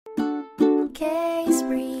case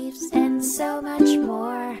briefs, and so much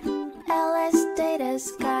more. LS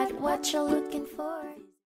Data's got what you're looking for.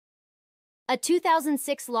 A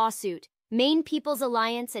 2006 lawsuit, Maine People's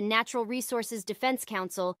Alliance and Natural Resources Defense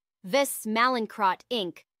Council, vs. Mallinckrodt,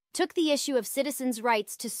 Inc., took the issue of citizens'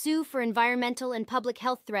 rights to sue for environmental and public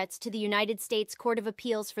health threats to the United States Court of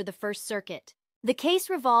Appeals for the First Circuit. The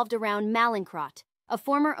case revolved around Mallinckrodt, a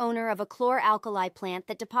former owner of a chlor-alkali plant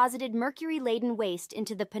that deposited mercury-laden waste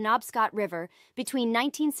into the Penobscot River between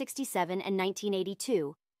 1967 and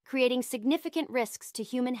 1982, creating significant risks to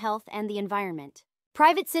human health and the environment.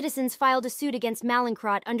 Private citizens filed a suit against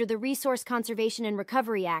Mallinckrodt under the Resource Conservation and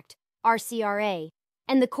Recovery Act, RCRA,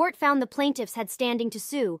 and the court found the plaintiffs had standing to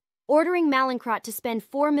sue, ordering Mallinckrodt to spend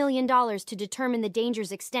 $4 million to determine the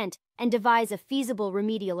danger's extent and devise a feasible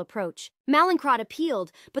remedial approach. Mallinckrodt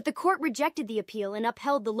appealed, but the court rejected the appeal and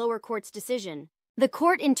upheld the lower court's decision. The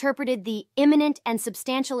court interpreted the imminent and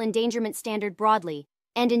substantial endangerment standard broadly,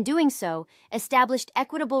 and in doing so, established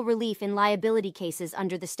equitable relief in liability cases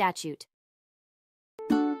under the statute.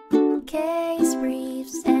 Case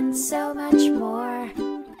briefs, and so much more.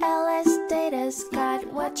 LS Data's got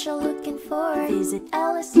what you're looking for. Visit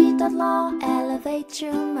lsc.law, elevate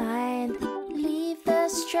your mind. Leave the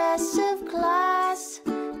stress of class.